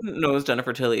anyone knows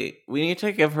Jennifer Tilly, we need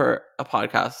to give her a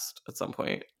podcast at some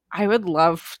point. I would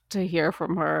love to hear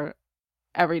from her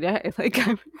every day. Like, I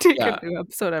would take a new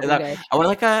episode every day. I want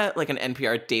like an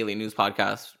NPR daily news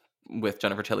podcast with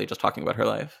Jennifer Tilly just talking about her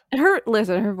life. Her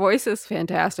voice is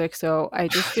fantastic, so I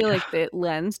just feel like it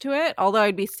lends to it. Although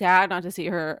I'd be sad not to see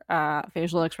her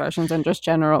facial expressions and just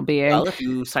general being. Well, if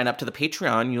you sign up to the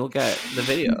Patreon, you'll get the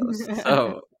videos.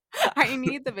 So I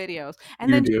need the videos.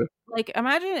 And then like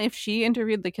imagine if she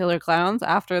interviewed the Killer Clowns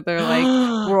after their like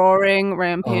roaring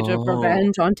rampage of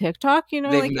revenge on TikTok, you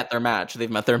know, they've met their match.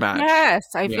 Yes,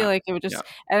 I feel like it would just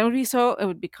and it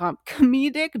would become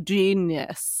comedic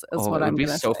genius is what I'm gonna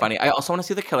say. It would be so funny. I also want to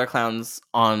see the Killer Clowns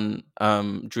on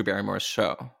Drew Barrymore's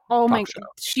show. Oh my god,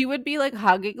 she would be like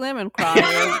hugging them and crying.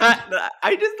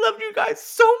 I just loved you guys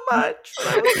so much when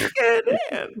I was a kid,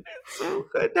 and it's so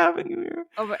good having you here.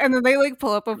 Oh, and then they like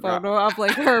pull up a photo of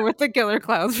like her with the Killer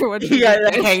Clowns for what she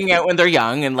like hanging out when they're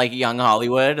young and like young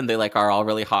Hollywood, and they like are all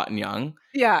really hot and young.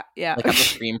 Yeah. Like at the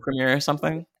Scream premiere or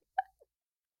something.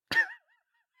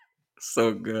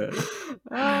 So good.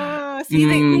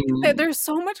 There's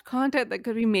so much content that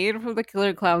could be made from the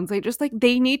Killer Clowns.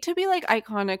 They need to be like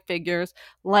iconic figures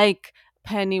like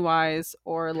Pennywise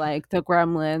or like the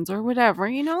Gremlins or whatever,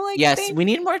 you know? Like yes, we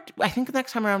need more. I think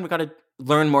next time around we got to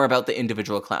learn more about the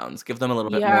individual clowns. Give them a little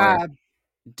bit more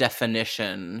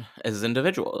definition as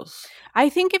individuals. I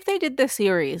think if they did the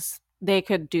series, they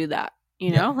could do that.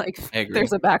 You know, like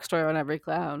there's a backstory on every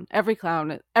clown.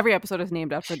 Every episode is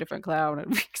named after a different clown,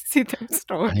 and we can see their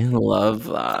story. I love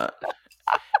that.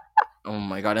 Oh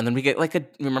my god! And then we get like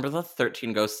remember the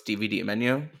 13 Ghosts DVD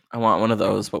menu? I want one of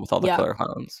those, but with all the Killer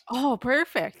Clowns. Oh,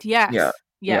 perfect! Yes,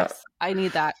 yes. I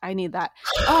need that.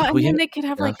 Oh, and then they could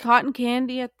have like cotton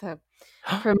candy at the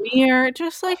premiere.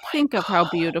 Just like think of how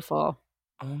beautiful.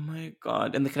 Oh my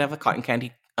god! And they could have a cotton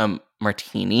candy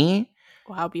martini.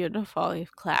 Wow, beautiful.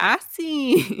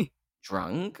 Classy.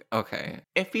 Drunk? Okay.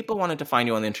 If people wanted to find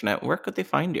you on the internet, where could they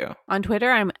find you? On Twitter,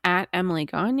 I'm at Emily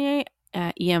Gagne,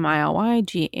 EMILYGAGNE.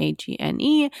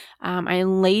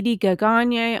 I'm Lady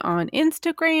Gagne on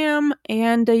Instagram.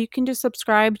 And you can just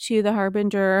subscribe to The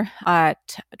Harbinger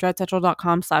at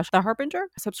dreadcentral.com/The Harbinger.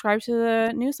 Subscribe to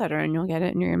the newsletter and you'll get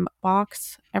it in your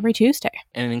inbox every Tuesday.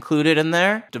 And included in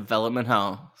there, Development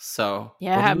Hell. So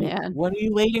yeah, man. What are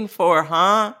you waiting for,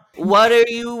 huh? What are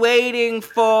you waiting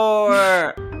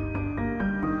for?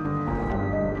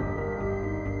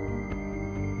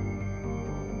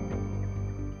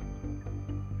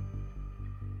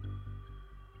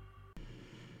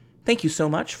 Thank you so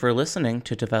much for listening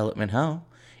to Development Hell.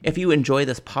 If you enjoy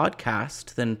this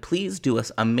podcast, then please do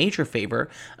us a major favor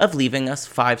of leaving us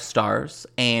 5 stars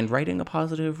and writing a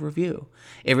positive review.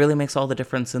 It really makes all the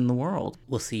difference in the world.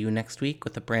 We'll see you next week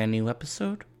with a brand new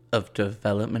episode of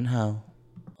Development Hell.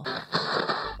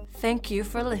 Thank you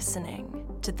for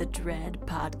listening to the Dread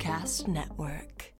Podcast Network.